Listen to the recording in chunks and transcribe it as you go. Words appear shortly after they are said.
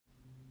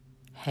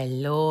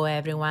Hello,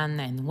 everyone,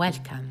 and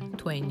welcome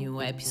to a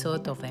new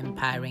episode of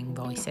Empowering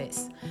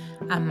Voices.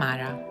 I'm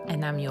Mara,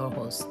 and I'm your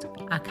host.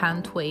 I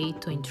can't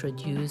wait to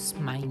introduce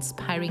my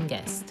inspiring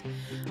guest.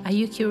 Are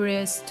you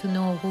curious to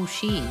know who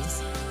she is,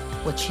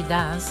 what she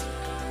does,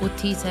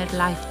 what is her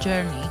life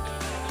journey?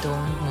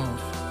 Don't move.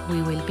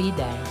 We will be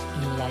there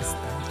in less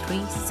than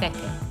 3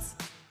 seconds.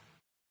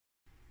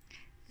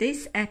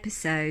 This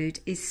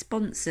episode is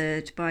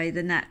sponsored by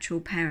the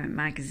Natural Parent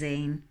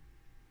magazine.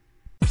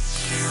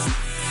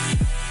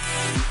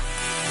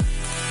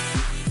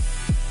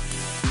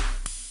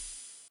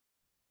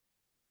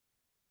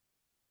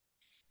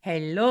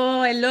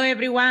 Hello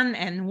everyone,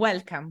 and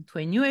welcome to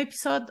a new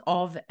episode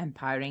of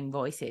Empowering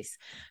Voices.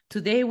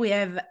 Today we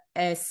have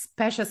a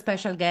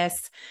special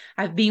guest.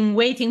 I've been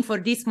waiting for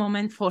this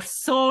moment for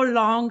so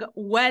long.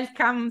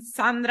 Welcome,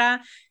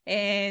 Sandra,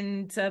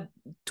 and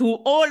to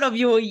all of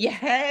you.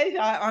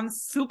 Yeah, I'm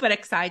super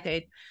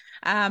excited.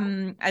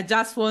 I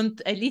just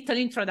want a little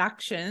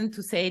introduction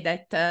to say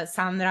that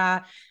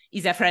Sandra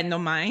is a friend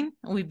of mine.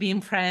 We've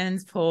been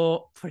friends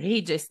for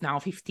ages now,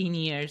 15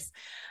 years.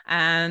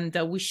 And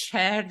we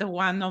shared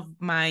one of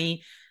my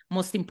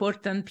most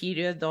important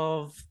period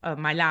of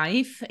my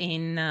life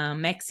in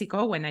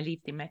Mexico, when I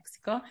lived in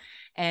Mexico.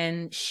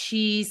 And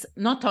she's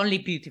not only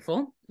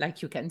beautiful,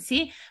 like you can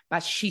see,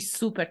 but she's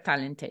super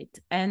talented.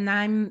 And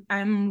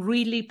I'm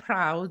really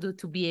proud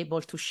to be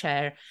able to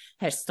share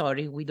her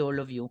story with all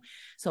of you.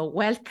 So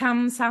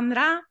welcome,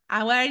 Sandra.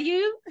 How are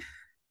you?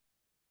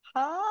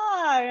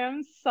 Hi,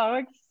 I'm so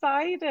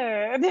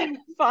excited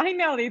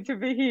finally to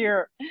be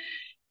here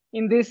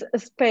in this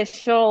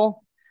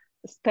special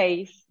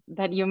space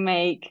that you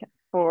make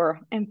for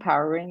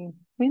empowering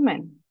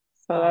women.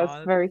 So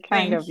that's very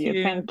kind of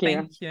you. Thank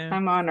you.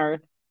 I'm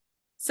honored.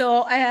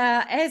 So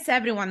as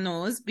everyone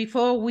knows,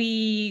 before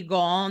we go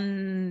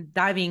on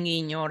diving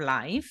in your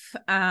life,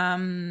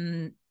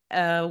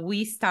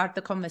 we start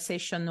the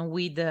conversation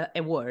with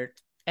a word,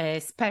 a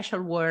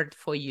special word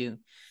for you.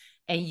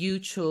 And you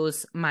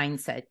chose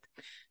mindset.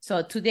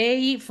 So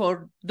today,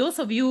 for those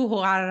of you who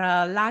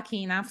are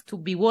lucky enough to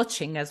be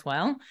watching as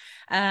well,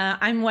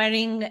 I'm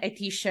wearing a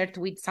t-shirt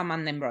with some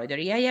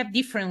embroidery. I have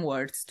different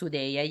words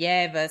today. I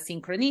have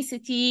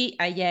synchronicity,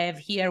 I have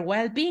here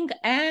well-being,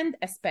 and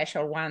a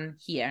special one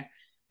here,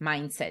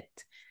 mindset,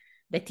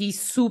 that is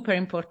super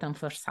important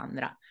for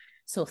Sandra.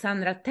 So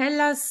Sandra,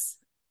 tell us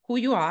who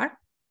you are.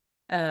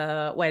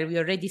 Well, we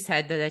already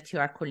said that you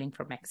are calling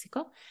from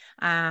Mexico.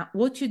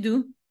 What you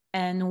do,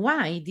 and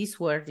why this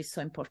word is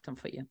so important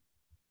for you.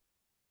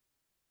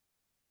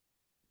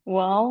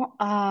 Well,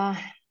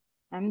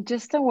 I'm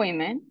just a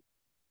woman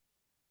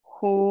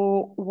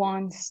who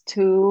wants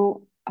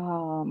to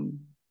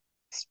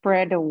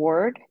spread the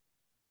word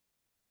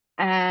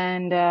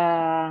and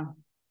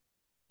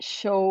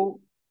show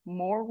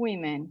more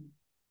women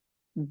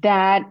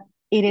that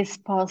it is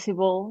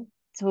possible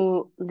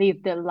to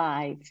live the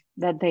life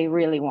that they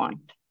really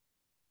want.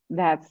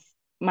 That's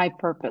my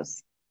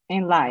purpose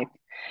in life.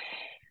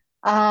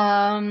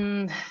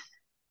 And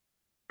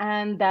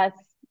that's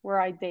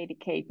where I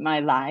dedicate my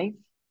life,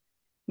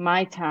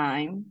 my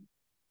time,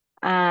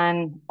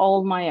 and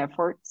all my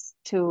efforts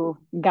to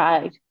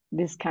guide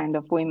this kind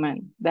of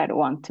women that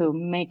want to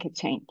make a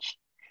change.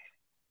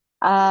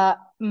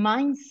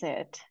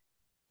 Mindset,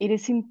 it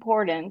is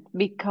important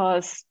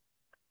because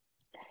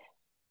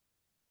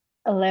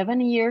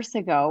 11 years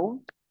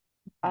ago,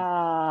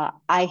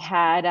 I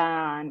had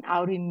an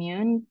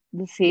autoimmune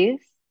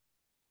disease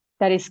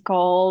that is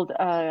called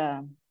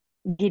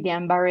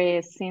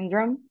Guillain-Barré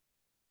syndrome.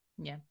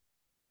 Yeah.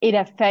 It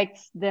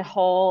affects the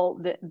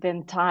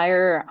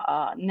entire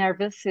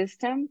nervous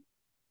system.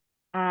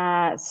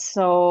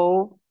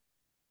 So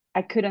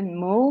I couldn't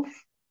move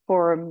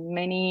for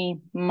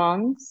many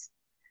months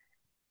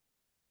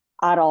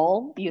at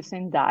all,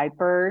 using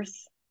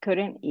diapers,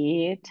 couldn't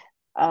eat,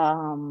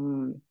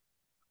 and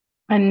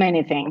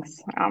many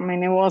things. I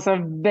mean, it was a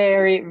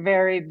very,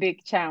 very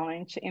big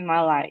challenge in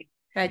my life.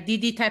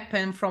 Did it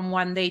happen from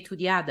one day to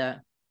the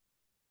other?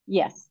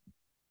 Yes.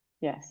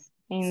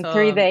 In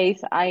 3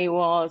 days, I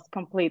was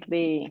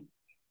completely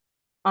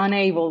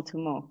unable to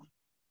move.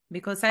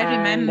 Because I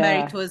remember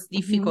it was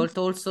difficult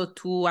also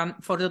to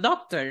for the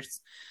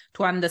doctors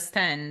to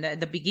understand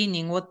at the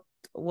beginning what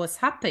was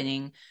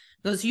happening,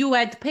 because you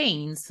had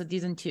pains,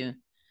 didn't you?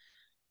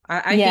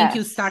 I think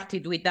you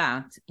started with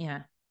that.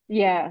 Yeah.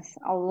 Yes,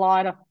 a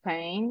lot of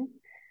pain.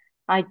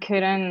 I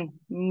couldn't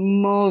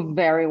move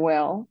very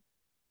well,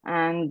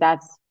 and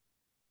that's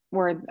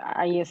where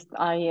I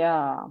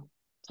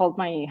told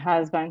my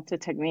husband to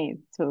take me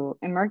to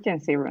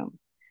emergency room.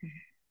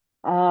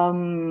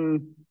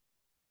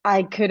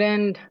 I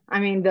couldn't. I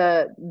mean,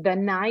 the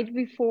night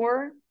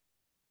before,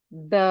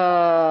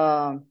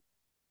 the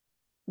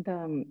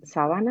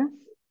sabanas,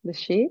 the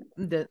sheet.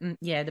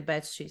 The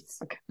bed sheets.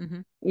 Okay.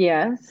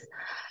 Yes.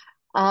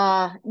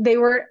 They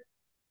were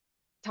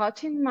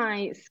touching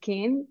my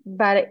skin,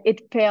 but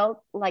it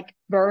felt like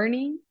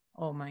burning.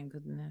 Oh my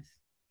goodness.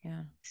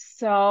 Yeah.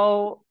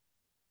 So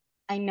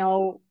I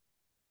know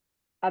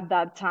at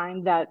that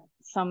time that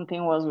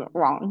something was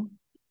wrong.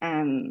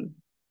 And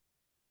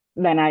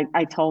then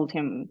I told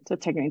him to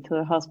take me to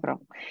the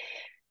hospital.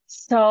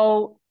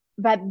 So,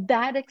 but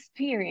that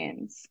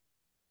experience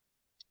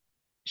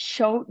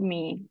showed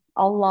me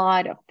a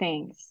lot of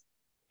things.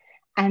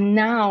 And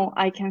now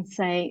I can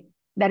say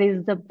that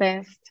is the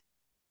best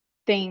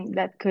thing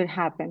that could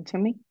happen to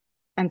me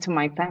and to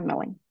my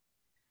family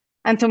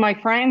and to my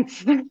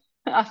friends.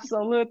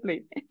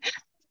 Absolutely.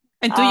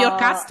 And to your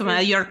customer,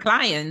 your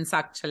clients,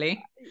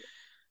 actually.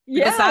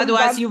 Because Yes, otherwise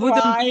that's you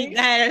wouldn't be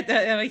why.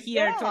 there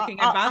here Yeah, talking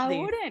about I this.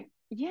 wouldn't.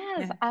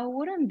 Yes, Yeah. I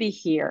wouldn't be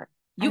here.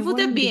 You I wouldn't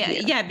wouldn't be,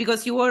 here. yeah,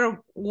 because you were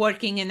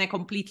working in a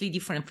completely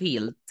different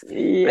field at the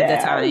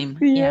Yes, time.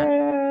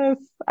 yes.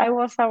 I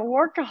was a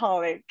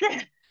workaholic.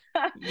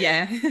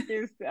 Yeah.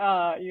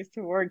 Used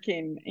to work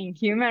in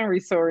human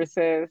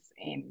resources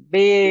in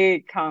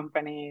big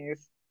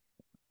companies.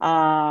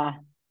 I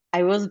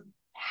was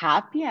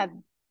happy at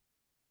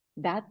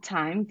that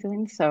time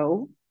doing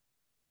so,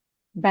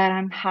 but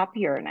I'm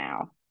happier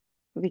now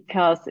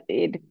because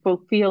it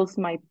fulfills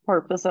my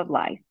purpose of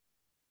life.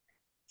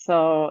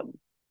 So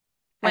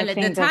I Well, at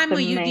the think that's time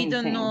the you main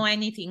didn't know thing.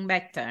 anything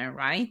better,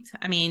 right?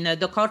 I mean,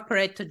 the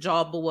corporate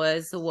job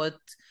was what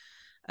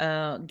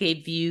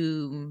gave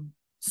you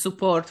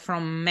support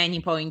from many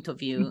point of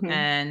view, Mhm.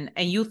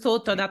 and you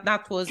thought that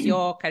that was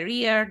your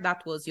career,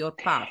 that was your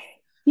path.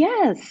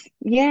 Yes,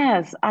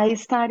 yes. I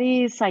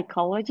study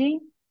psychology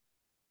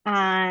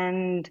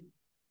and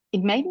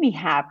it made me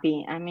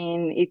happy. I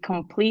mean, it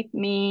complete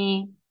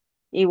me.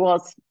 It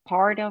was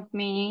part of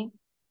me.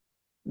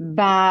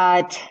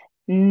 But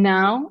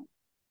now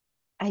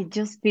I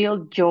just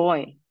feel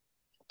joy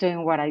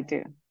doing what I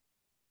do.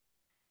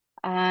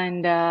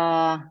 And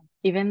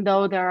even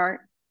though there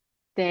are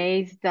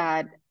days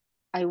that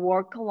I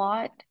work a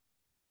lot,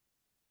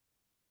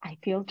 I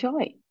feel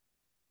joy,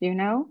 you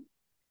know?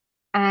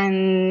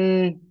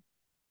 And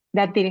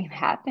that didn't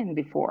happen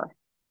before.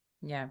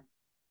 Yeah.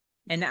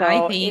 And I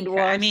So it think,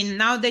 I was, mean,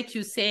 now that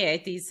you say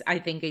it, I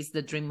think it's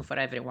the dream for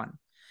everyone.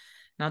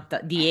 Not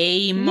the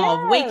aim of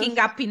yes, waking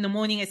up in the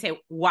morning and say,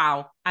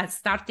 wow, I'm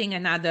starting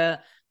another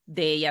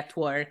day at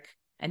work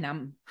and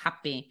I'm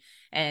happy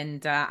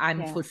and I'm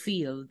yes,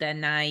 fulfilled.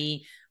 And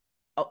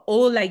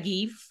all I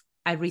give,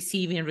 I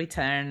receive in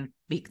return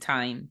big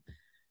time.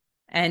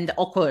 And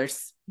of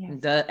course, yes.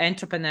 the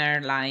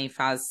entrepreneur life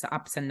has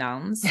ups and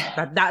downs,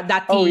 but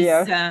that Oh, is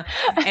yes.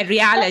 a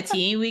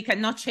reality. We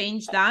cannot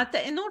change that.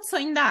 And also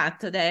in that,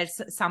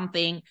 there's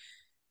something,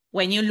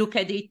 when you look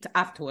at it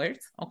afterwards,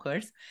 of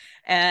course,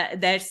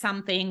 there's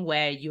something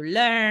where you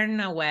learn,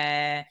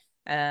 where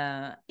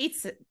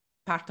it's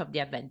part of the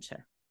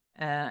adventure.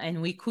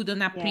 And we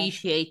couldn't Yes,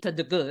 appreciate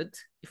the good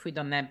if we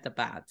don't have the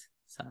bad.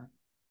 So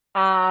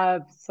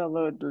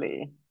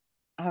absolutely.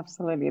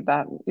 Absolutely.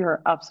 That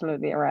you're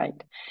absolutely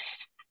right.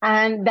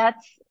 And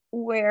that's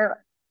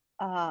where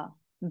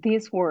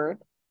this word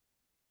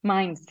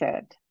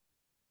mindset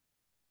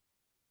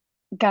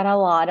got a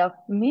lot of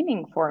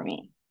meaning for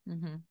me.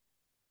 mhm.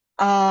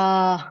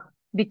 Uh,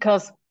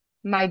 because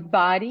my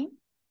body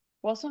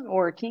wasn't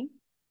working.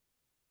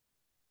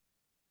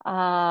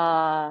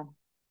 Uh,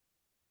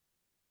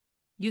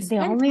 You the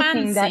spent only thing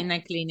months that, in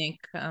a clinic,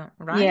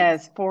 right?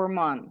 yes, 4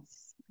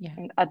 months Yeah.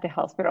 at the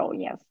hospital,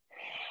 yes.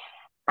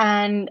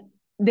 And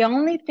the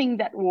only thing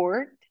that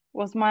worked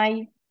was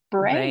my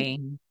brain.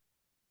 Brain.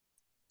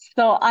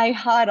 So I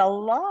had a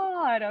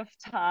lot of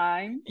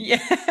time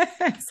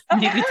Yes,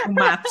 maybe too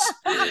much.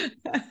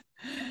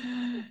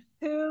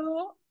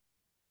 to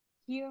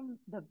hear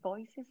the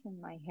voices in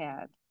my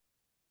head,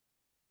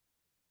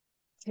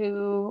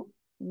 to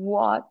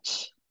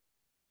watch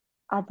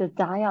at the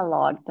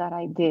dialogue that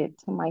I did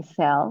to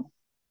myself,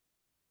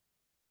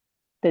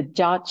 the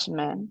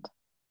judgment.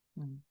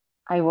 Mm,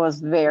 I was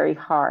very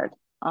hard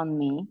on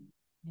me,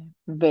 yeah.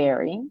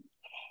 very.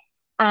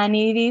 And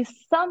it is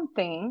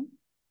something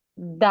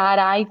that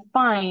I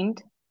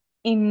find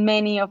in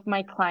many of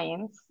my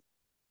clients,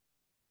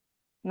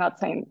 not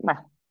saying,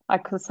 well, I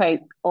could say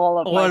all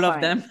of my All of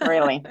clients, them.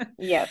 really.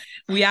 Yes.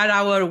 We are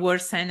our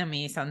worst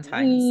enemy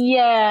sometimes.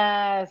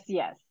 Yes,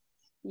 yes,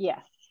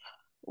 yes.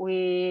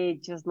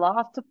 We just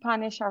love to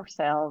punish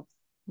ourselves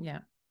Yeah.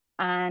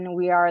 and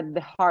we are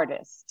the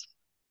hardest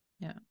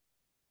Yeah.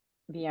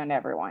 beyond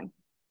everyone.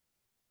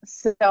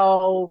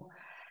 So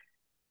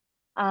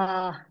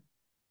uh,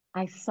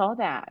 I saw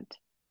that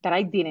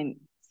I didn't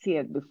see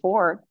it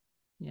before.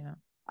 Yeah.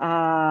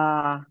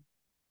 Uh,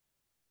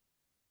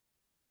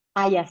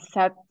 I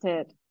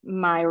accepted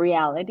my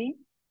reality.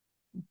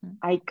 Mhm.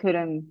 I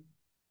couldn't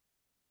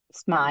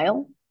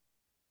smile.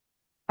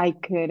 I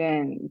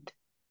couldn't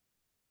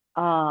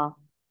uh,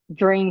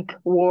 drink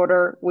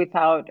water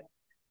without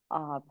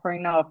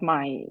pouring out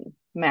my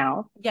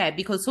mouth. Yeah,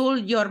 because all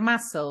your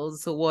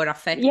muscles were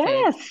affected.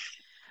 Yes,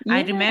 I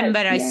yes, remember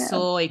I yes,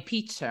 saw a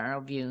picture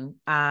of you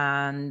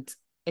and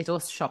it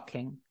was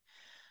shocking.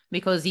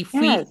 Because if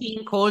we yes,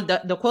 think all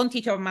the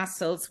quantity of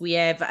muscles we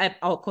have,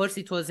 of course,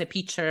 it was a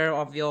picture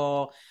of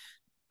your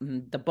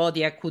the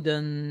body, I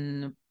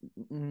couldn't,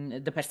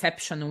 the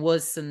perception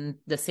wasn't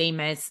the same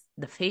as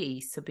the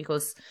face,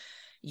 because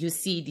you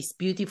see this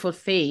beautiful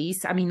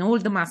face. I mean, all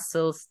the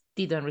muscles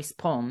didn't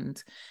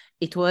respond.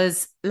 It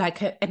was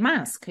like a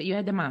mask. You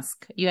had a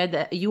mask.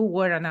 You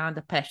were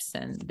another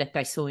person that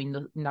I saw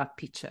in that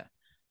picture.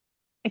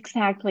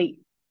 Exactly.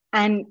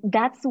 And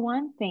that's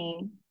one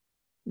thing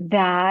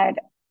that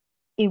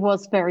it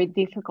was very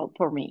difficult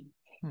for me,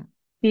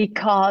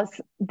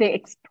 because the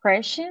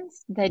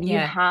expressions that you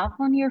have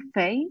on your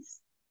face,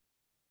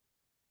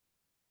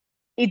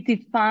 it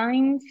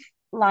defines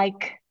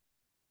like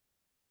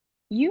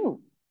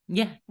you.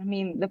 Yeah. I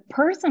mean, the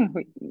person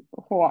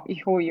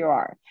who you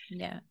are.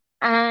 Yeah.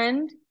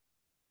 And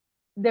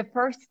the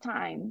first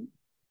time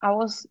I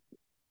was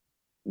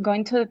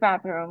going to the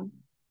bathroom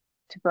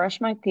to brush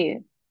my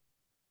teeth,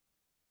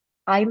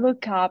 I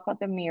look up at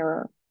the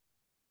mirror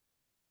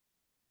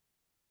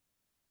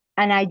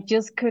and I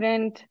just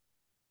couldn't,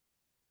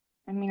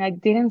 I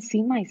didn't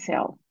see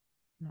myself.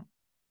 No.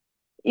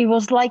 It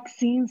was like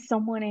seeing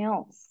someone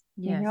else,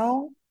 Yes. you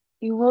know?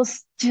 It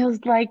was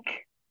just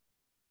like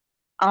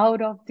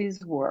out of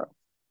this world.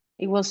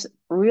 It was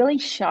really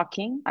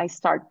shocking. I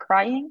started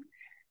crying.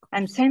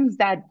 And since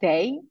that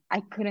day,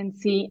 I couldn't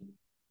see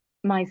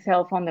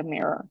myself on the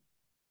mirror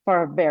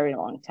for a very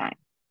long time.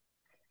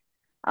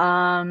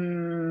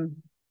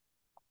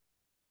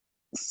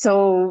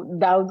 So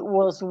that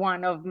was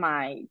one of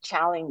my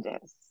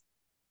challenges.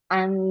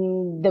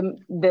 And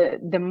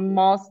the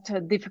most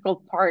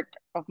difficult part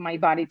of my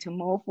body to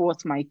move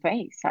was my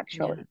face,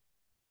 actually. Yeah.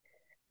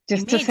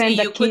 Just Imagine to send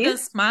a you couldn't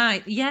kiss.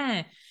 smile.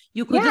 Yeah.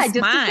 You couldn't Yeah, just to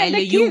smile. send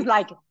a kiss.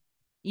 Like,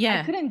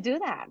 yeah. I couldn't do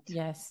that.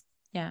 Yes.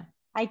 Yeah.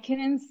 I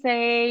couldn't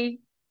say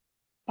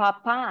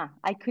papa.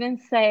 I couldn't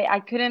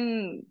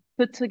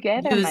put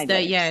together Use my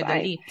the lips. the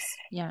lips.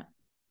 Yeah.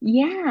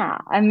 Yeah,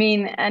 and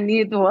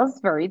it was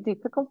very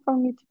difficult for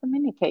me to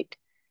communicate.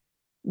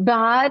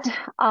 But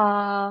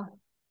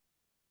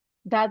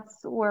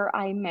that's where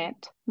I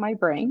met my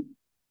brain,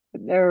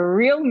 the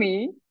real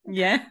me.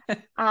 Yeah.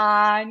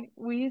 And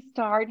we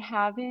start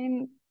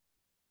having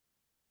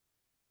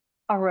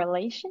a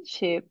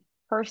relationship,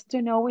 first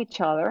to know each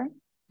other.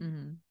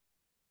 Mm-hmm.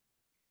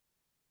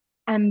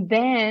 And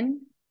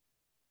then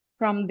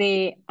from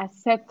the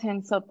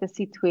acceptance of the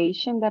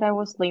situation that I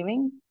was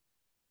living,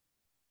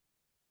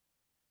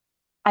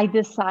 I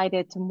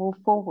decided to move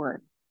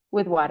forward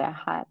with what I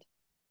had.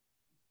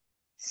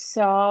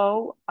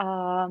 So,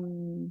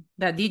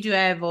 But did you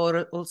have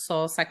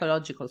also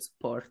psychological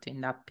support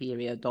in that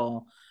period,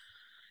 or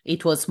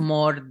it was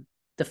more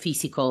the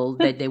physical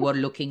that they were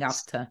looking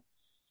after?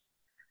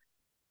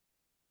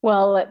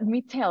 well, let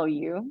me tell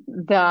you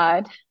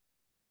that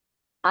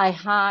I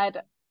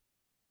had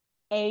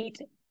 8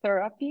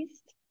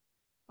 therapists.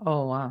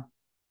 Oh, wow.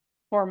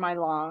 For my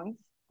lungs,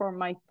 for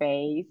my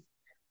face,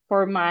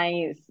 for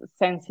my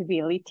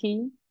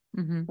sensibility,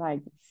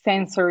 like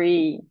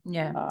sensory.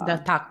 Yeah,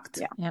 the tact.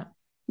 Yeah. Yeah.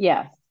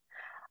 Yes.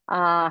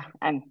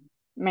 And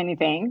many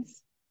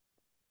things.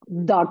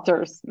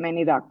 Doctors,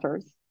 many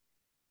doctors.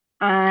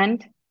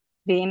 And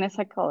being a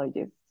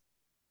psychologist.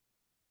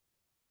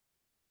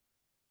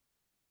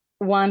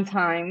 One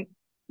time,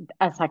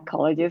 a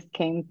psychologist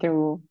came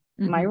through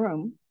my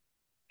room.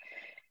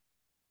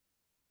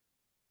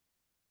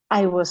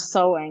 I was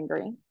so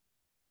angry.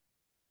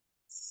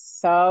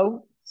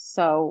 So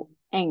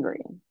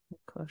angry. Of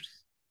course.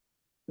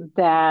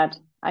 That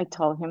I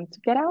told him to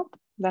get out,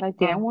 that I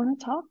didn't want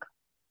to talk.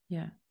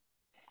 Yeah.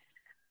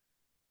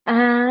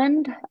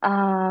 And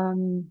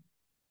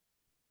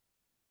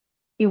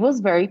it was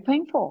very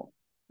painful,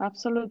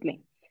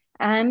 absolutely.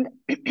 And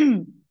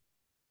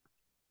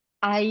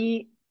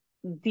I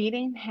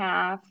didn't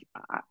have,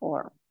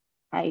 or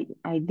I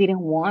didn't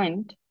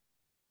want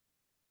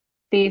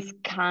this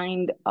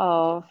kind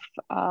of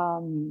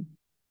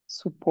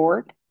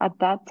support at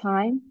that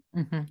time.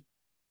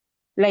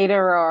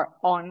 Later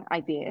on,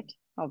 I did,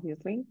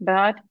 obviously,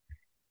 but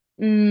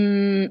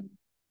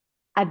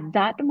at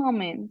that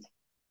moment,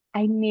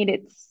 I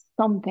needed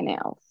something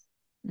else,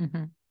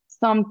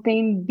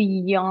 something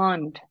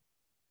beyond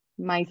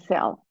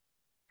myself.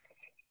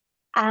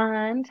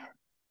 And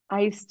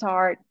I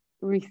start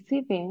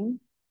receiving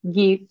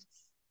gifts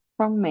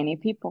from many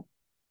people.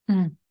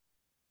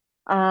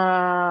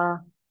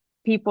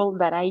 People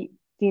that I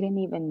didn't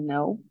even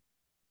know.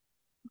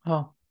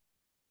 Oh.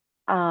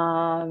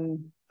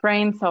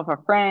 Friends of a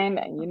friend,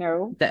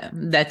 and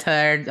that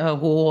heard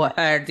who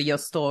heard your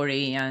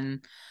story,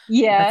 and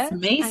yes, that's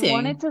amazing. I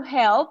wanted to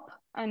help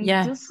and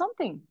do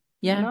something,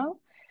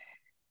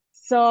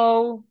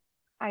 So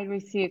I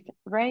received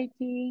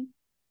Reiki,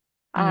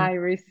 I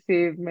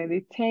received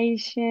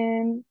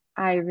meditation,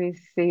 I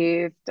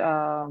received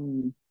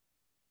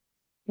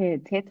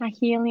Theta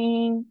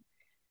healing,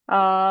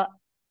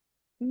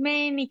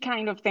 many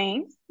kind of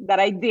things that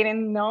I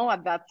didn't know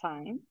at that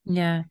time.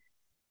 Yeah.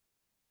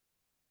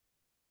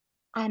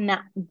 And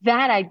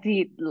that I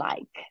did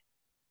like.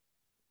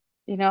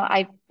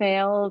 I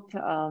felt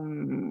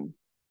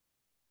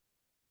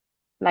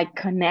like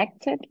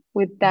connected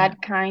with Yeah.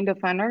 that kind of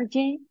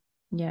energy,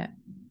 Yeah.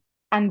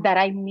 and that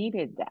I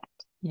needed that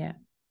Yeah.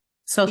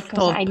 So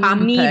because I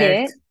pampered.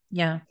 needed,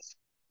 Yeah.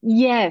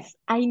 yes,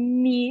 I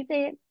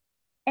needed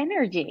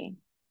energy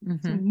to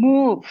Mm-hmm.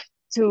 move,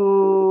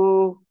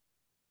 to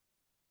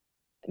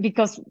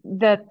because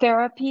the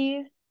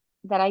therapies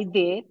that I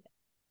did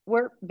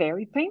were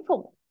very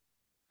painful.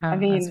 I As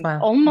mean,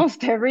 well.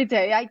 almost every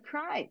day I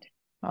cried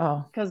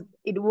Oh. because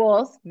it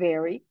was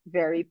very,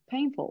 very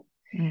painful.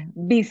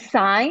 Mm.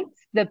 Besides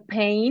the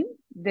pain,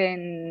 the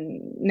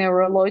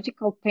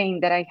neurological pain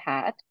that I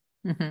had,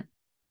 Mm-hmm.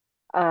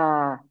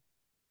 uh,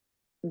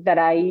 that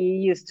I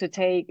used to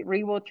take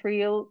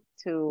Rivotril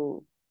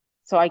to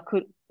so I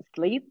could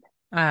sleep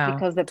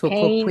because the To cope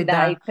pain with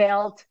that I that.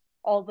 felt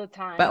all the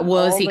But time,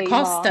 was all it day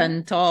long.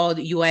 constant or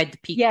you had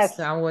peaks? Yes,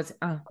 I was,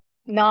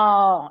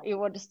 no, it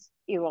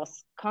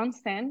was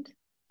constant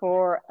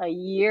for a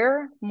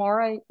year,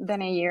 more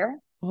than a year.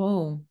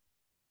 oh,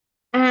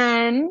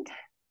 And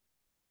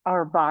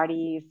our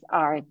bodies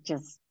are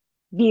just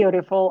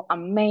beautiful,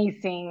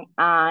 amazing,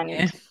 and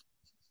yeah.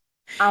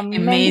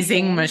 Amazing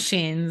amazing,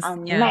 machines.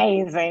 Yeah.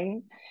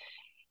 amazing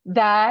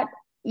that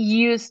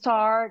you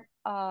start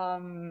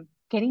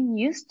getting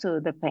used to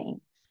the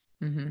pain.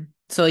 Mm-hmm.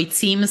 So it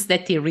seems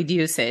that it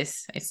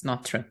reduces. It's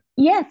not true.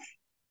 Yes,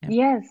 Yeah.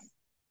 yes.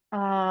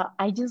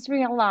 I just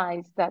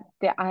realized that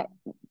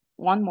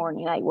one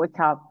morning I woke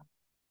up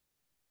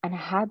and I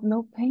had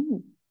no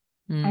pain,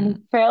 and it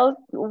Mm. felt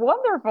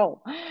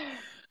wonderful.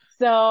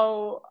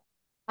 So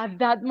at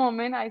that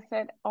moment, I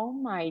said, "Oh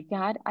my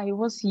God, I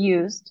was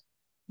used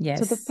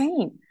to the Yes.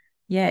 pain."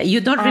 Yeah. You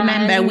don't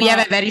remember. And We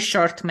have a very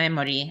short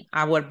memory,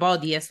 our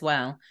body as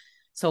well.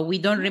 So we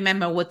don't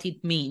remember what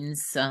it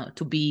means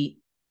to be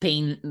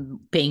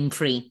pain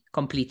free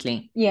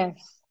completely. yes,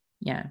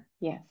 Yeah.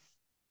 yes.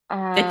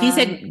 That is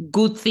Um, a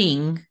good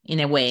thing in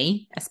a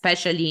way,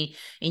 especially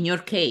in your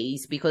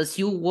case, because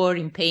you were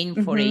in pain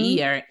for a mhm.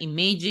 year.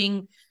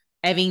 Imagine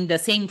having the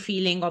same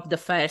feeling of the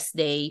first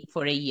day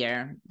for a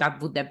year.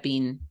 That would have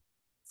been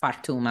far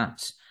too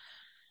much.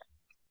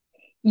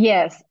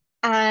 Yes.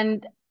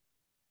 And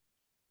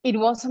it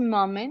was a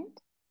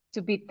moment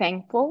to be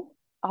thankful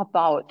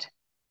about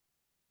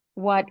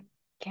what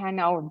can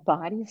our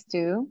bodies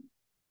do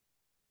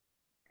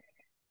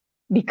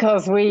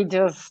because we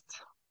just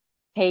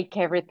take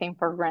everything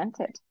for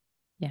granted.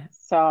 Yeah.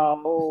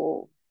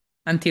 So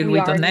Until we we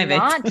are don't have it.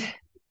 not,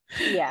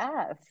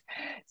 yes.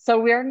 So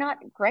we are not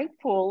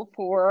grateful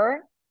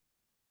for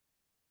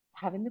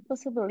having the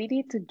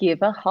possibility to give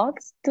a hug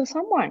to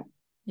someone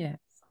Yes.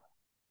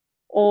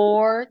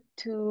 or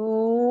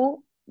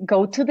to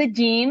go to the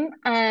gym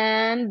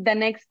and the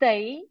next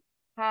day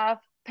have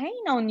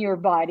pain on your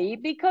body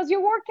because you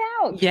work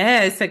out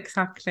Yes,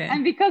 exactly.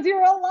 and because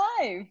you're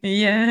alive.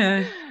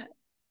 Yeah.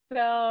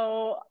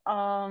 So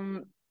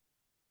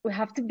we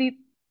have to be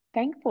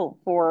thankful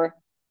for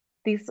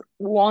this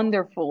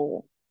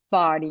wonderful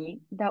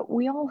body that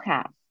we all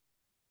have.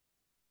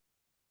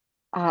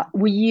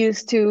 We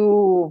used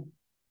to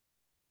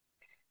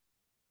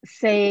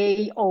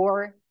say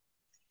or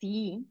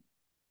see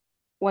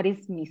what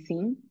is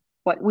missing,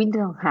 what we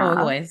don't have.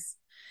 Always.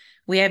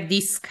 We have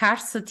this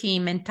scarcity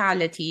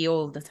mentality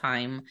all the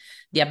time.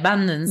 The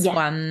abundance Yes,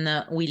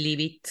 one, we leave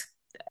it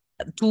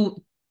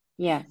to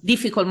yes.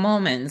 difficult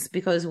moments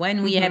because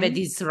when we have a Mm-hmm.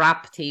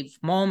 disruptive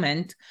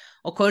moment,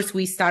 of course,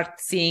 we start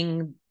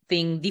seeing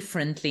things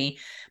differently.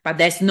 But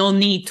there's no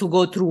need to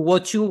go through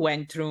what you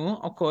went through,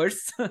 of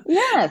course.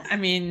 Yes. I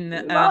mean,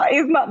 No,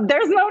 it's not.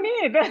 There's no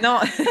need.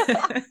 no.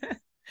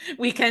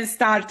 We can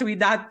start with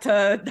that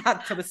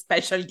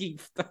special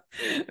gift.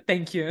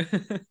 Thank you.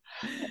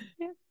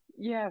 Yes.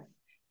 Yes.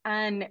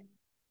 And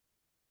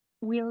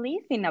we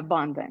live in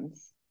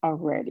abundance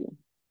already.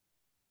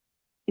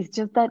 It's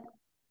just that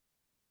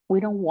we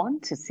don't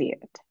want to see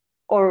it,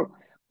 or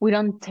we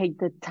don't take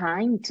the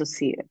time to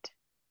see it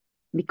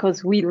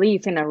because we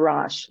live in a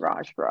rush,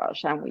 rush,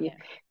 rush, and we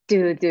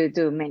Yeah.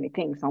 do many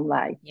things in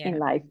Yeah.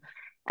 life.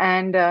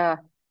 And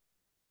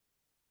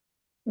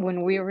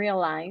when we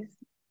realize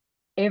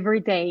every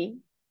day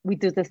we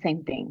do the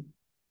same thing,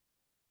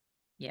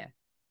 Yeah.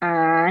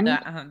 and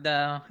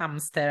The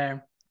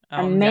hamster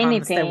on the many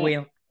hamster things,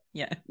 wheel.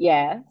 Yeah.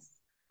 yes,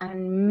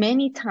 and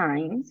many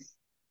times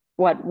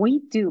what we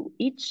do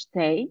each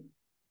day,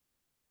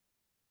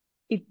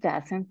 it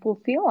doesn't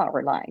fulfill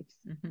our lives.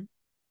 Mhm.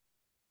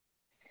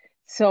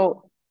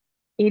 So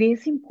it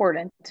is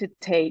important to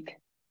take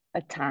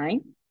a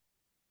time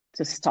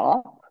to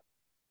stop,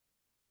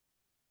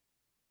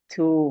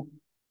 to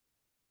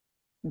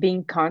be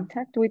in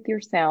contact with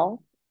yourself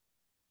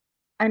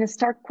and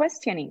start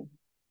questioning,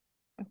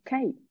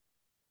 okay,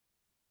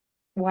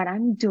 what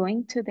I'm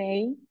doing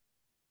today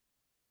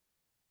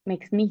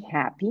makes me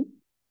happy.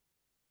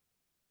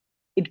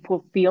 It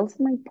fulfills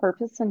my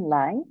purpose in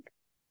life.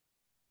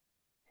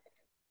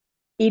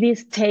 It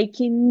is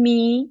taking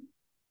me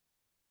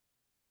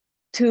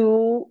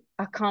to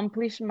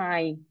accomplish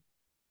my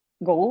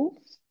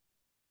goals.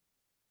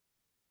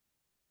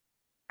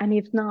 And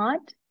if not,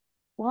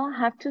 well, I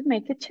have to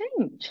make a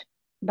change.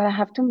 but I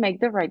have to make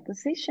the right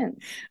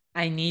decisions.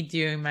 I need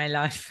you in my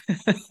life.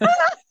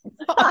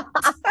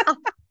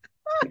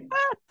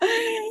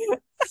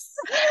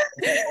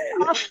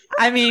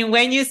 I mean,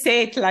 when you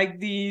say it like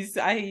this,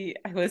 I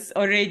was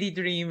already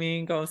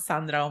dreaming of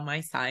Sandra on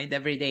my side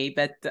every day.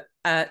 But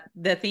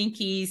the thing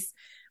is,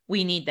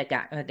 we need the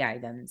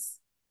guidance.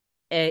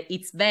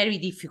 It's very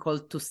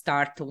difficult to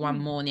start one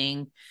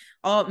morning,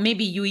 or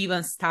maybe you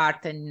even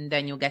start and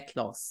then you get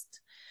lost.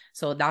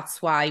 So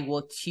that's why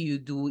what you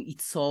do,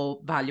 it's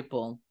so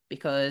valuable,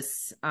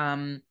 because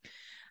I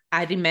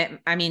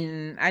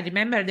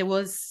remember there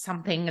was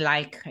something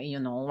like,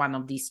 one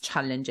of these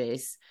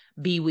challenges,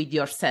 be with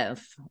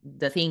yourself.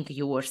 The thing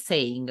you were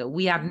saying,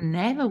 we are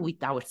never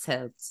with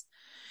ourselves.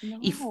 No.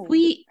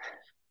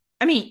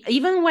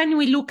 Even when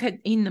we look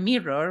in the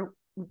mirror,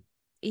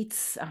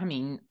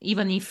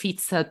 even if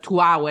it's 2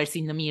 hours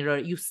in the mirror,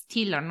 you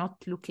still are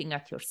not looking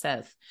at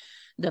yourself.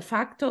 The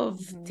fact of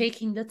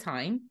taking the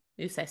time,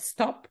 you say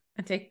stop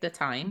and take the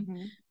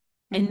time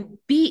and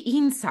be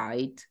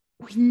inside.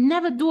 We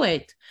never do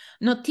it.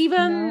 Not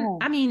even,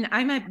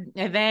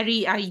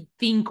 I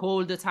think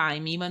all the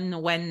time,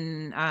 even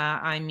when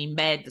I'm in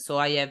bed, so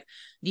I have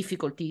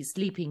difficulty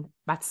sleeping,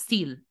 but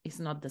still it's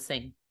not the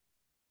same.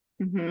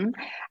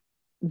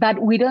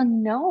 But we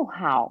don't know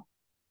how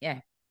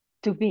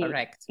to be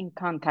correct in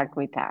contact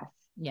with us.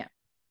 Yeah.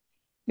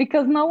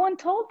 Because no one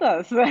told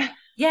us.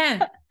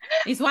 Yeah.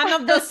 It's one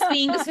of those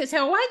things.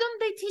 So why don't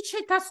they teach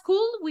it at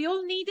school? We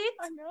all need it.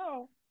 I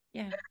know.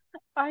 Yeah.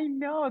 I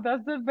know.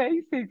 That's the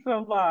basics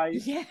of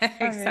life. Yeah,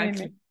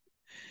 exactly.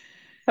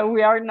 So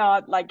we are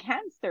not like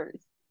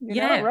hamsters,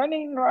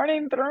 running,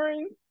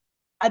 throwing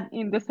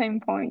in the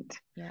same point.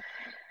 Yeah.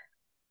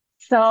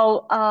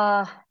 So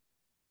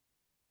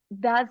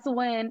that's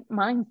when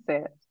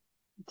mindset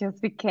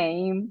just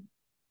became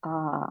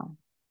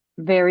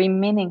very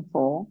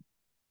meaningful.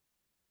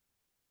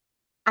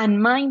 And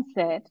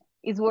mindset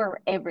is where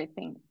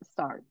everything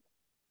starts.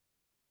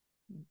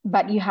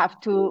 But you have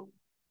to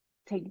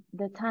take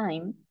the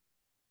time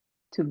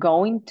to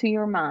go into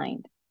your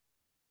mind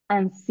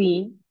and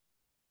see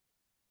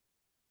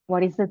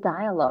what is the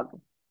dialogue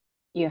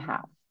you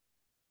have.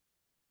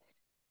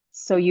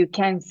 So you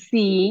can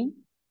see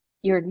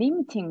your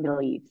limiting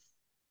beliefs.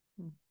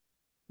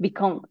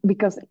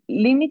 Because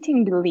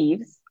limiting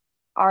beliefs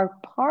are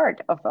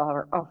part of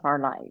our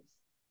lives.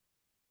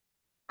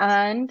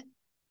 And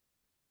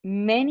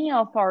many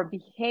of our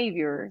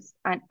behaviors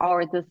and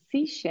our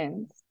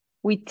decisions,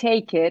 we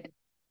take it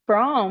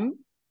from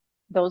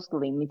those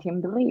limiting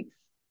beliefs.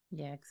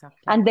 Yeah,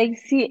 exactly. And they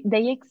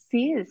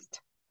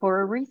exist for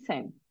a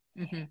reason.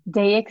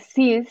 They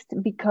exist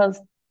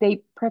because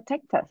they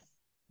protect us.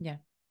 Yeah.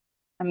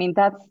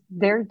 That's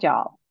their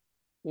job,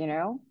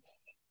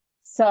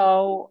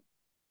 So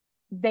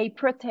they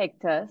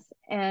protect us,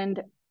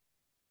 and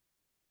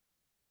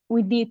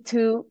we need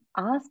to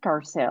ask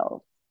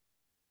ourselves,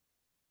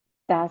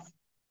 does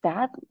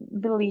that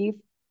belief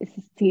is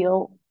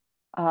still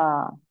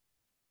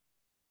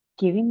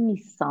giving me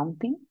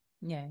something?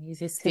 Yeah,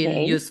 is it still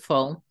today?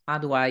 Useful?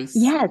 Otherwise,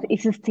 Yes,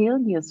 is it still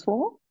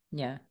useful?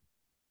 Yeah,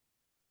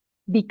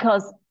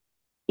 because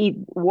it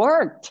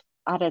worked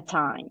at a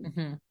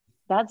time.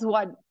 That's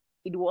what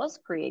it was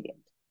created.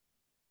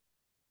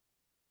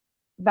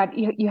 But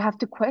you have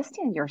to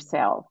question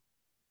yourself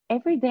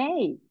every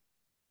day.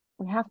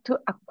 We have to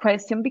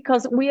question,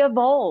 because we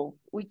evolve,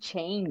 we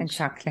change.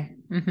 Exactly.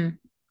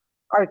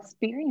 Our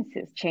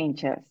experiences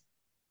changes.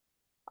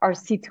 Our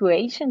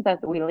situation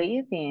that we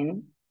live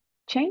in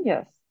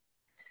changes.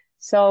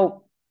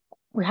 So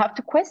we have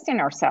to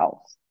question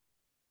ourselves.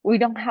 We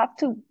don't have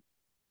to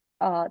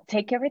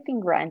take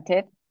everything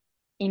granted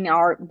in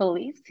our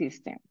belief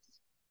systems.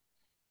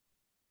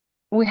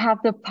 We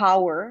have the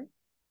power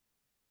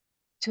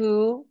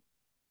to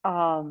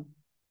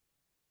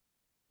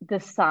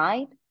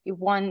decide if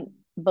one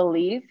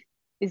belief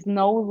is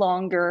no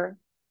longer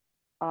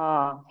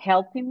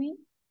helping me,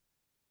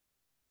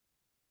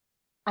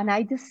 and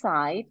I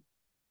decide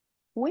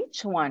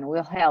which one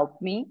will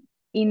help me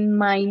in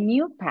my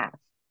new path.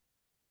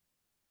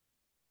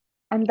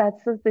 And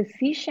that's a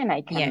decision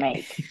I can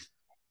make.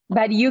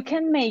 But you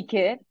can make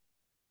it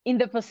in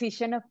the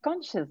position of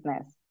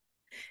consciousness.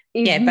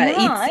 But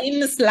it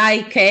seems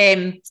like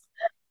a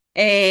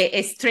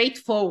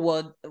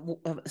straightforward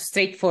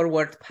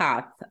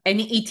path, and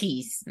it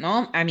is,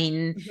 no?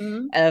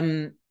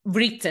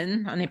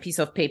 Written on a piece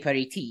of paper,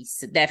 it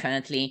is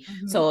definitely.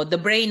 So the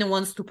brain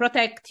wants to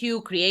protect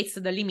you, creates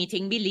the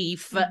limiting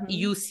belief,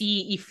 you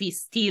see if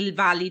it's still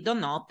valid or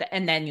not,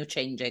 and then you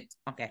change it.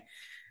 Okay.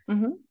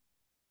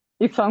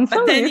 It sounds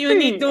so then easy. You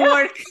need to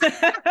work.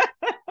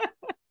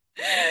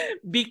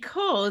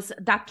 Because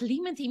that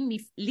limiting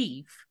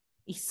belief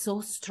is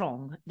so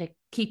strong that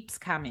keeps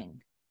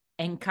coming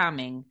and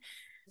coming.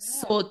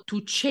 So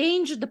to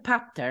change the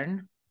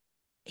pattern,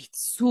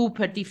 it's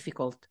super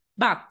difficult.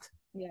 But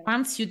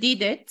once you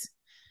did it,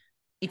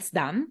 it's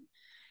done.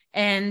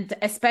 And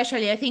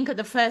especially, I think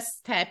the first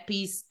step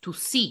is to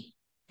see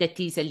that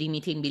is a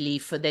limiting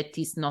belief that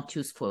is not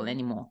useful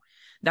anymore.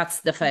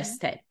 That's the first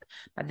step.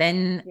 But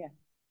then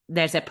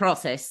there's a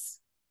process.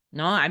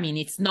 No, I mean,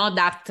 it's not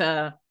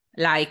that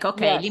like,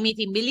 okay,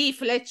 limiting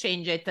belief, let's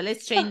change it.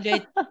 Let's change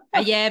it.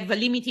 I have a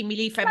limiting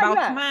belief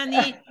about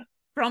money.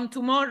 From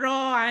tomorrow,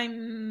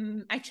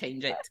 I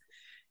change it.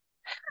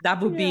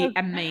 That would be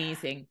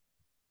amazing.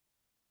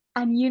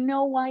 And you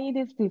know why it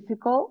is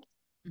difficult?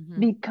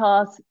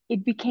 Because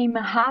it became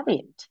a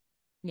habit.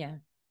 Yeah.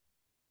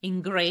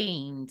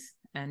 Ingrained,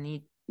 and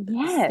it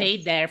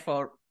stayed there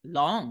for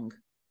long,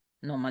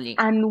 normally.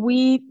 And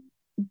we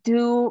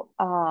do,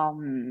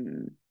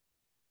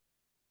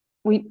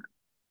 we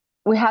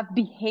have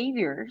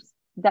behaviors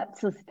that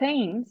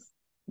sustains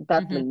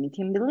that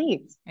limiting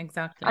beliefs.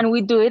 Exactly. And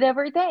we do it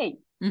every day.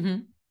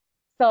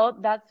 So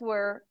that's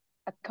where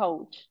a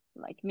coach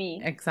like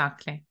me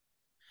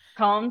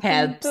comes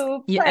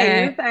into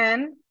place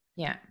and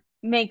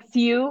makes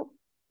you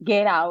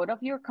get out of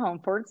your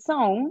comfort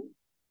zone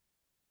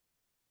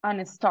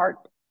and start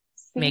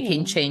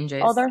making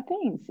changes. Other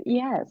things.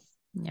 Yes.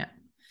 Yeah.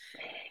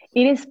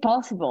 It is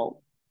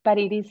possible, but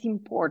it is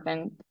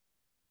important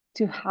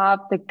to have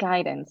the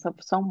guidance of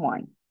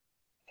someone.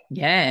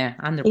 Yeah,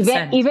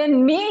 100%.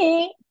 Even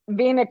me,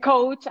 being a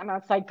coach and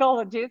a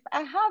psychologist,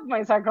 I have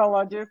my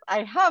psychologist,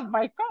 I have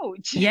my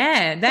coach.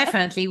 Yeah,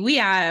 definitely. We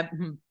are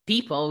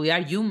people, we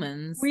are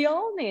humans. We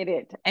all need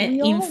it. And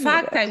in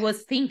fact, I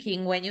was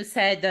thinking when you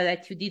said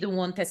that you didn't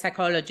want a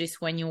psychologist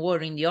when you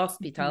were in the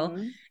hospital,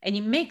 and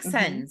it makes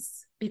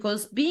sense,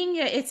 because being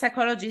a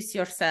psychologist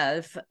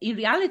yourself, in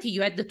reality,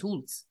 you had the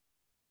tools,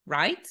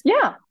 right?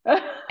 Yeah.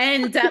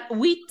 And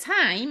with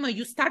time,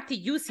 you started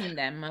using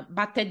them.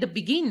 But at the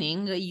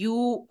beginning,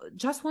 you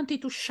just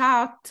wanted to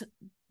shout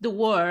the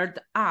word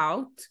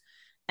out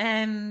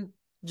and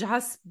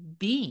just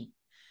be.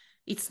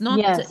 It's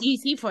not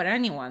easy for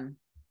anyone.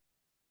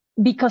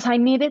 Because I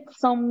needed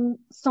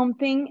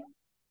something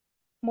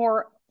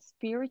more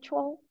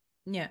spiritual,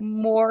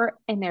 more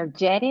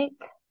energetic,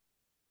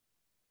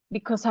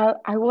 because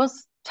I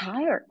was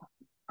tired.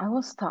 I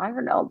was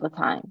tired all the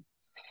time.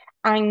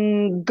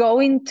 And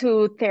going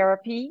to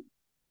therapy,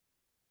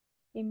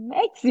 it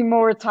makes you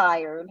more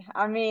tired.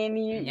 I mean,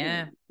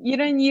 you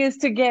don't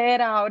used to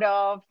get out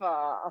of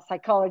a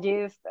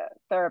psychologist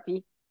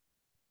therapy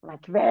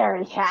like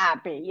very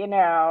happy, you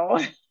know.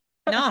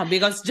 No,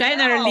 because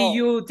generally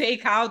you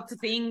take out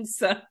things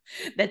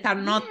that are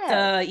not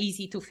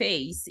easy to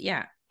face.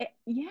 Yeah.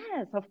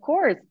 Yes, of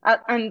course.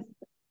 And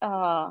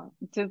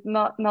just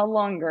not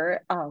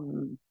longer,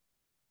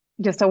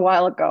 just a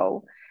while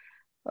ago,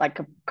 like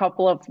a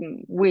couple of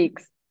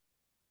weeks,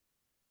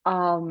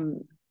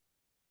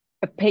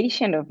 a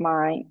patient of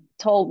mine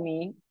told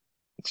me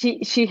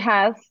she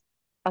has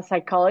a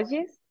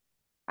psychologist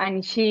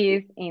and she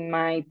is in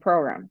my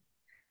program.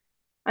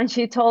 And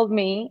she told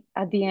me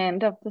at the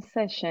end of the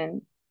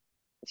session,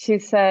 she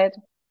said,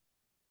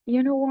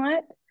 you know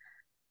what?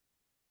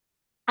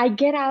 I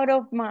get out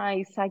of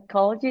my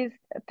psychologist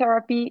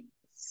therapy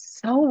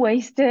so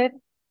wasted,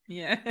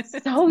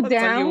 so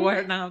down,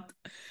 worn out.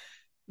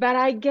 but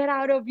I get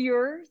out of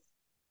yours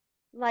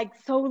like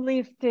so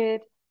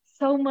lifted,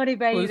 so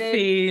motivated,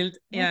 fulfilled.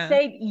 We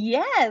said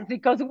yes,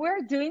 because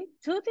we're doing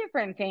two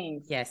different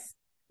things. Yes,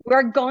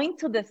 we're going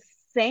to the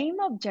same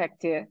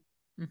objective,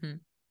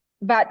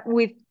 but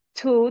with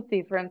two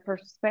different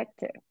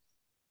perspectives.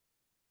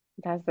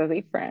 That's the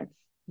difference.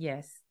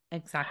 Yes,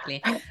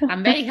 exactly.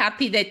 I'm very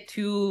happy that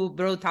you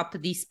brought up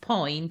this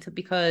point,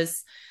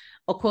 because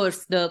of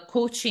course the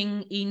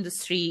coaching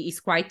industry is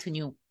quite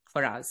new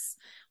for us,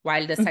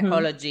 while the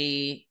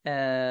psychology,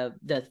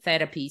 the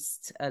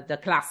therapist, the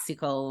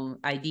classical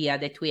idea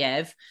that we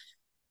have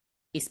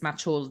is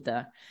much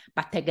older.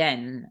 But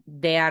again,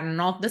 they are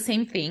not the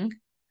same thing.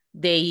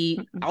 They,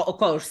 of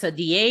course,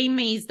 the aim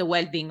is the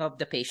well-being of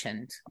the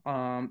patient,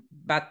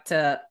 but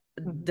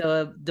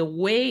the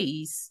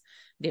ways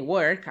they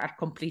work are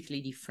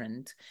completely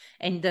different,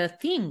 and the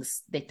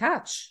things they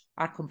touch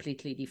are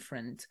completely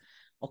different,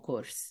 of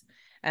course.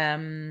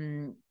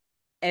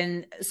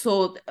 And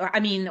so, I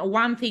mean,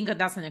 one thing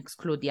doesn't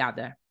exclude the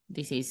other.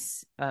 This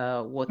is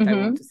what I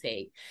want to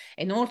say.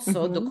 And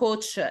also the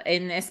coach,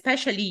 and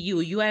especially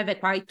you have a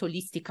quite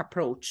holistic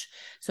approach.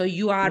 So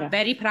you are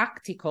very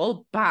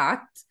practical,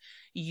 but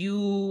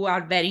you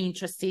are very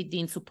interested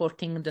in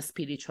supporting the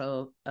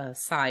spiritual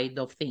side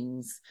of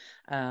things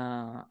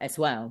as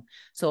well.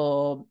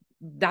 So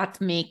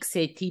that makes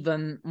it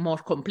even more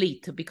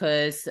complete,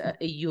 because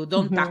you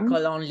don't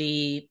tackle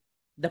only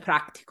the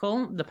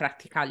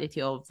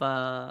practicality of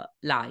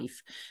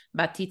life,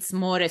 but it's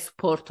more a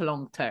support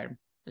long term,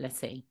 let's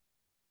say.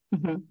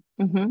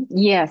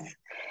 Yes.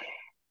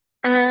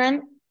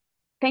 And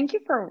thank you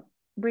for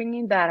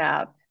bringing that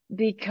up,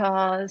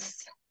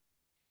 because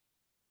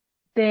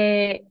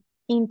the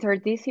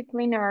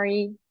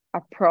interdisciplinary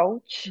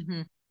approach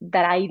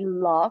that I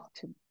love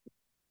to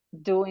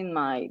do in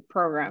my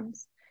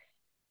programs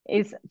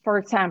is, for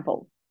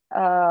example,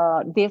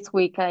 last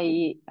week,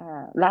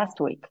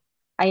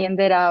 I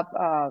ended up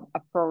a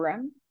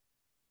program.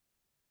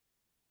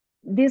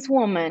 This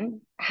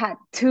woman had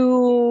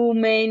too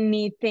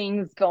many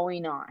things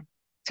going on.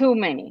 too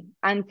many,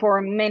 and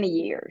for many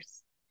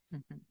years.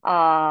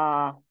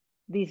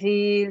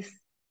 Disease,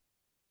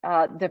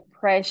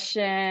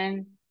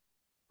 depression,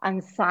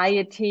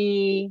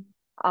 anxiety,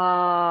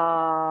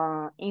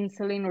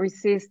 insulin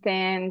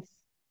resistance,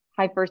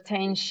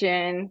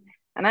 hypertension,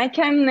 and I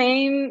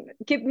can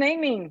keep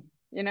naming,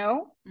 you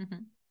know?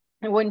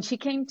 And when she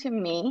came to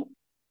me,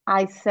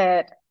 I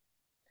said,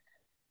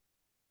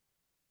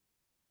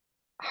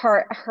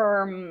 her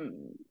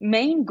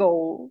main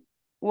goal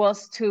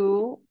was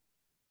to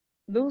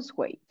lose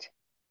weight.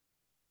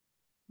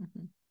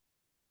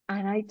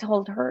 And I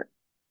told her,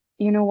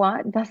 you know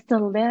what? That's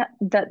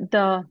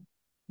the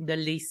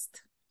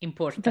least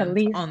important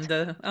on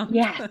the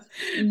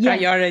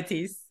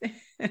priorities.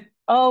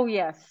 Oh,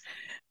 yes.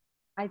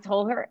 I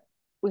told her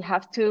we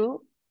have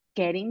to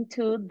get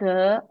into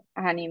the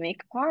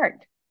anemic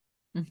part.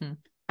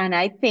 And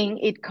I think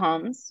it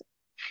comes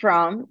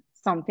from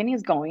something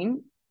is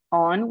going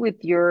on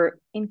with your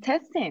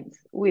intestines,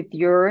 with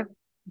your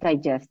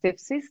digestive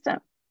system.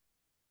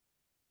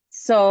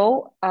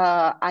 So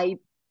I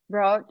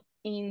brought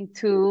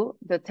into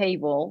the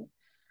table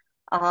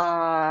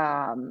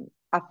a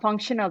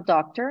functional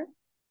doctor.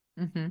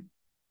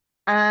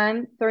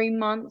 And 3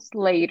 months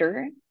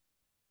later,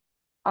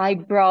 I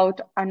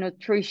brought a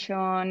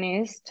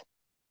nutritionist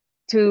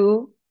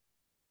to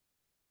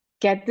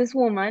get this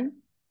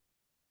woman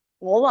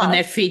on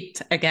her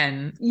feet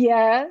again.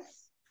 Yes.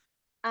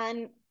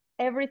 And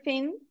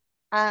everything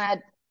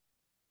at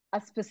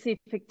a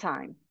specific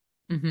time.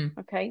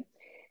 Okay.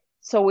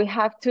 So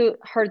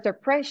her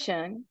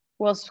depression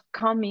was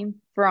coming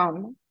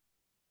from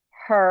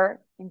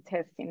her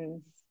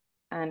intestines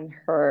and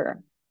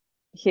her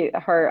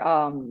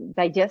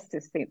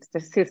digestive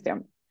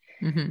system.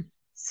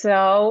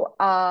 So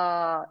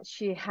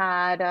she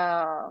had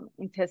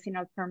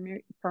intestinal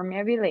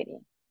permeability.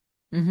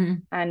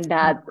 And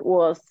that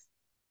was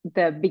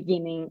the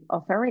beginning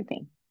of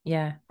everything.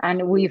 Yeah.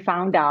 And we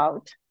found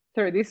out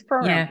through this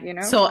program, you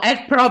know. So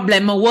her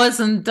problem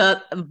wasn't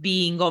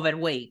being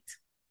overweight.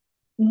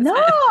 No,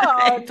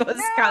 it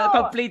was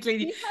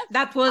completely.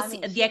 That was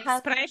the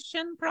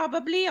expression,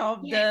 probably,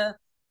 of the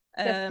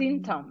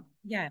symptom.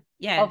 Yeah.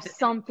 Of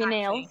something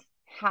else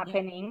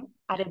happening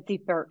at a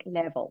deeper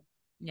level.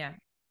 Yeah.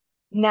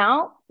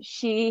 Now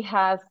she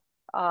has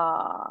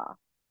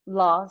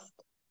lost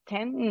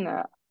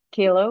 10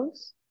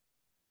 kilos,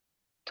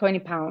 20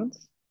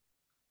 pounds.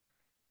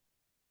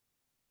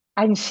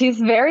 And she's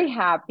very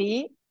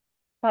happy,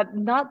 but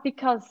not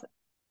because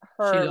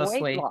her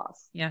weight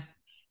loss. Yeah.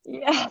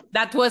 Yeah.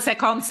 That was a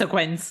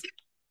consequence.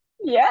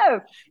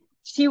 Yes.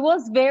 She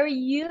was very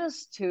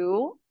used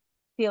to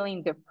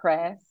feeling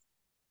depressed,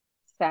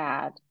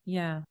 sad,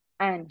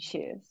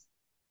 anxious.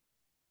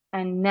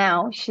 And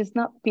now she's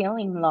not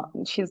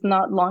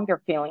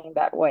longer feeling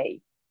that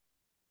way.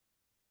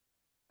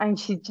 And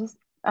she's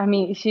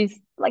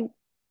like,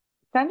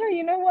 Sandra,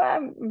 you know what?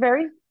 I'm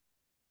very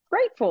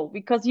grateful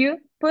because you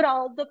put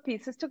all the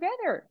pieces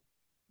together.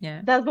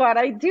 Yeah, that's what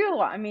I do.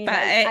 I mean, but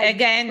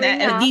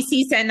this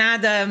is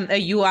another,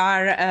 you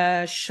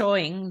are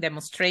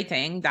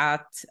demonstrating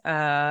that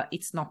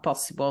it's not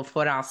possible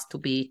for us to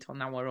be it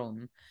on our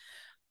own.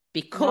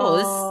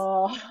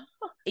 Because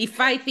if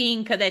I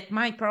think that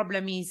my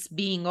problem is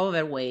being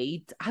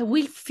overweight, I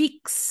will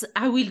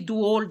do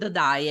all the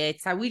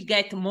diets. I will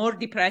get more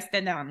depressed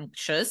and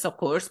anxious, of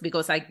course,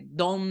 because I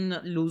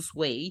don't lose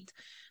weight.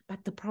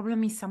 But the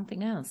problem is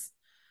something else.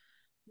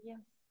 Yeah,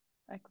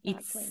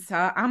 exactly. It's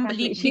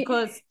unbelievable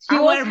because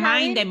our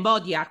mind and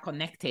body are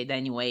connected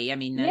anyway. I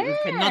mean, we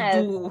cannot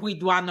do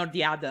with one or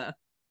the other.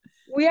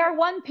 We are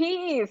one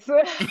piece.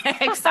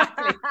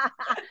 Exactly.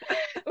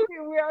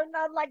 We are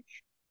not like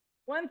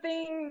one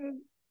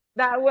thing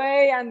that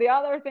way and the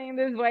other thing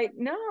this way.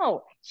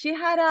 No, she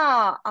had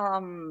a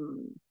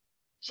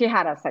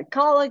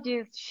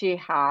psychologist. She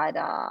had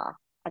a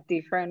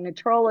different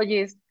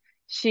nutrologist.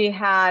 She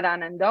had an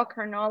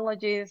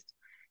endocrinologist.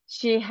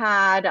 She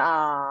had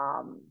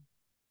I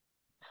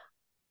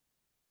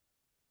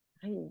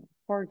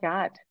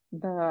forgot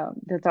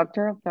the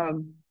doctor of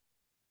the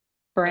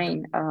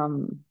brain.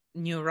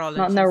 Neurologist.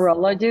 Not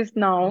neurologist.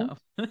 No.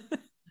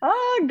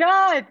 Oh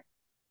God.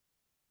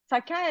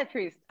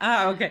 Psychiatrist.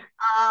 Oh, okay.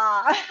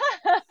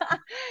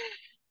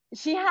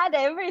 She had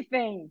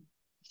everything.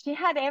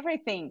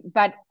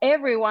 But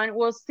everyone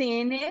was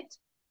seeing it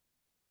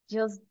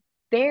just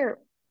their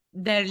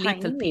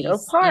little piece.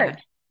 Little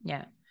part.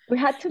 Yeah. We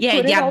had to put the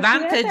it all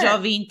advantage together.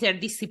 of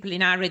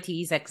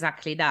interdisciplinarity is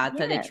exactly that,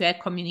 that you have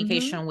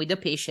communication with the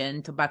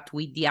patient, but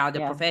with the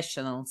other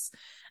professionals.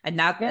 And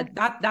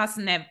that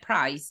doesn't have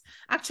price.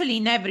 Actually,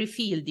 in every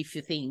field, if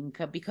you think,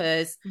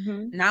 because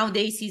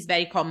nowadays it's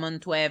very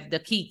common to have the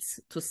kids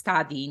to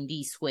study in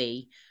this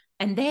way.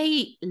 And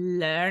they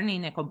learn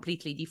in a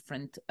completely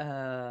different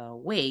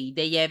way.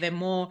 They have a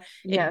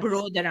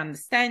broader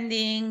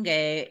understanding,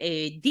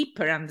 a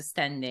deeper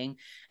understanding.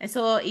 And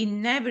so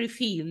in every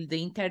field,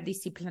 the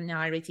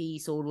interdisciplinarity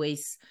is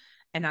always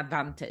an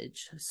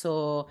advantage.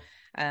 So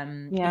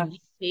In Yes. this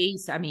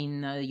case, I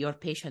mean, your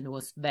patient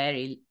was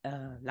very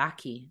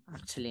lucky,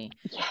 actually.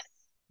 Yes.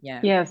 Yeah.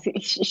 Yes.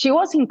 She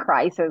was in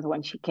crisis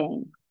when she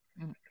came.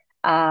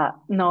 Mm.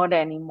 Not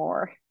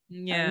anymore.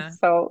 I'm Yeah.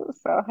 so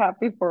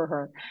happy for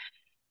her.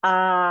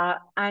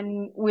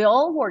 And we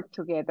all work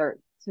together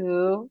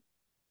to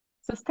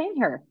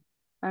sustain her.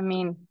 I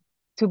mean,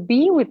 to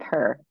be with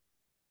her,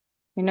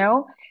 you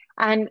know?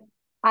 And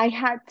I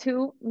had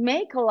to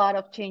make a lot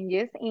of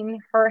changes in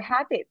her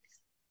habits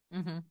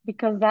Mm-hmm.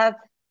 because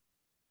that's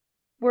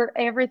where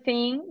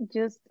everything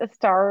just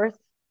starts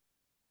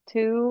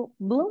to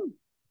bloom,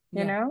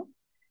 you Yeah. know?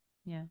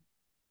 Yeah.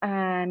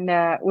 And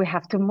we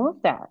have to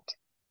move that.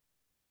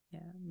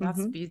 Yeah,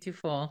 that's Hmm.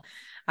 beautiful.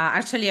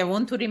 Actually, I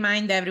want to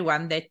remind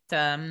everyone that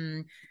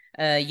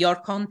your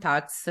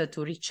contacts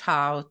to reach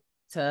out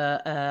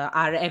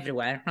are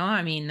everywhere. No,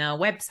 I mean,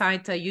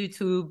 website,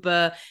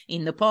 YouTube,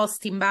 in the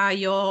post in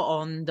bio,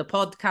 on the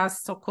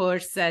podcast, of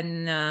course,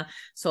 and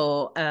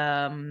so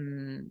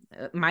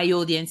my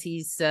audience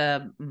is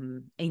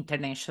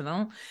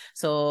international.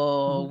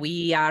 So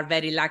we are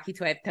very lucky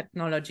to have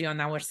technology on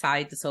our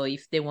side. So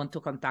if they want to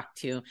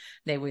contact you,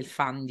 they will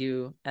find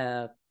you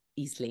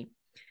easily.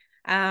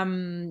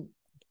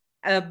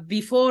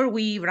 Before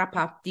we wrap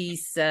up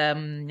this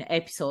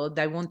episode,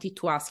 I wanted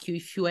to ask you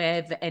if you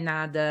have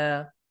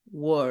another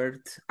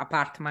word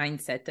apart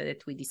mindset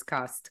that we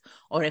discussed,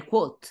 or a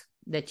quote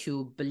that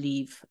you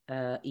believe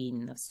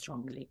in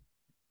strongly.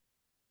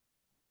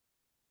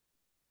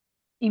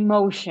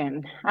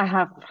 Emotion. I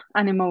have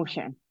an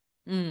emotion.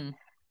 Mm.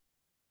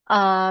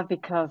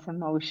 Because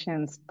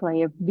emotions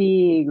play a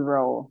big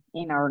role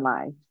in our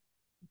lives.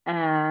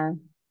 And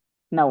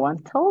no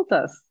one told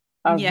us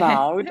Yeah,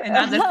 about.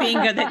 another thing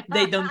that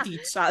they don't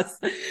teach us.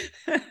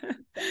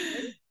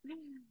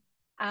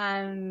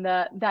 And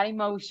that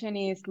emotion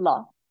is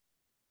love.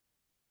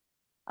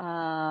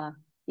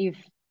 If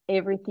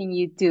everything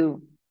you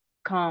do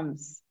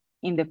comes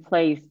in the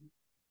place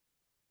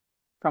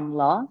from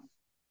love,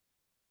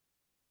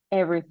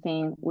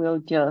 everything will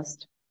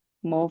just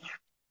move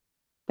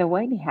the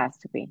way it has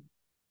to be,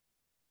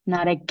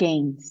 not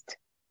against.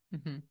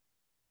 Mm-hmm.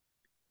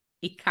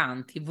 It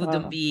can't. It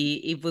wouldn't So, be.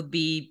 It would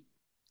be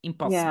yeah,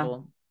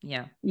 impossible.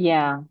 Yeah.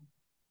 yeah,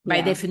 By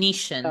yeah.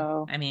 definition.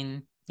 So, I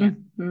mean, yeah.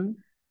 mhm.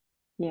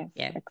 Yes,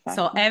 Yeah.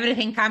 So exactly.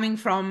 everything coming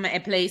from a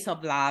place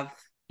of love,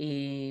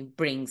 it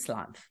brings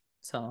love.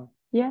 So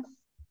Yes,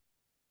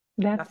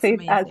 that's that's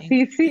it. As amazing.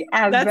 easy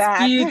as That's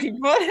that.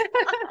 beautiful.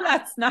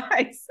 That's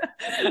nice.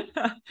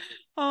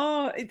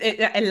 Oh,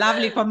 a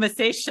lovely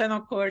conversation,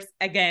 of course.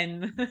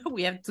 Again,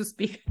 we have to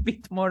speak a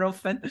bit more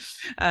often.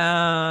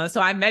 So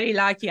I'm very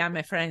lucky. I'm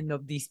a friend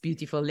of this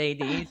beautiful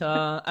lady. So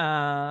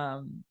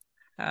I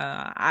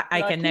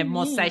can Lucky have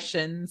more me.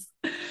 sessions.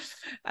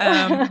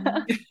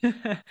 Um,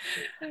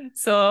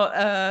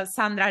 so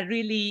Sandra,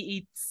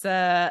 really,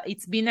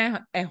 it's been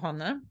a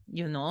honor,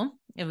 you know.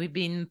 And we've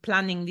been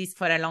planning this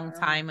for a long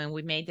time and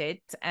we made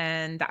it.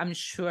 And I'm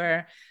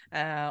sure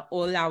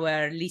all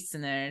our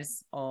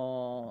listeners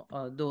or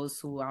those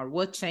who are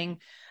watching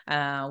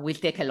will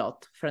take a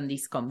lot from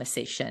this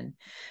conversation.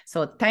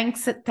 So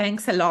thanks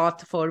a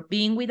lot for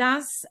being with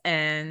us.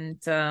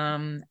 And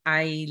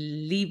I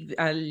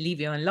leave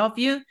you and love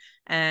you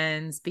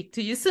and speak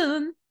to you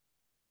soon.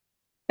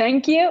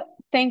 Thank you.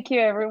 Thank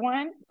you,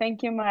 everyone.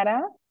 Thank you,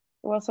 Mara.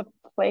 It was a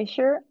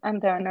pleasure, and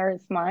the honor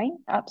is mine.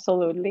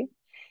 Absolutely.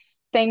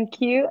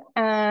 Thank you,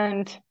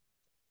 and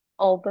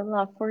all the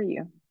love for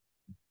you.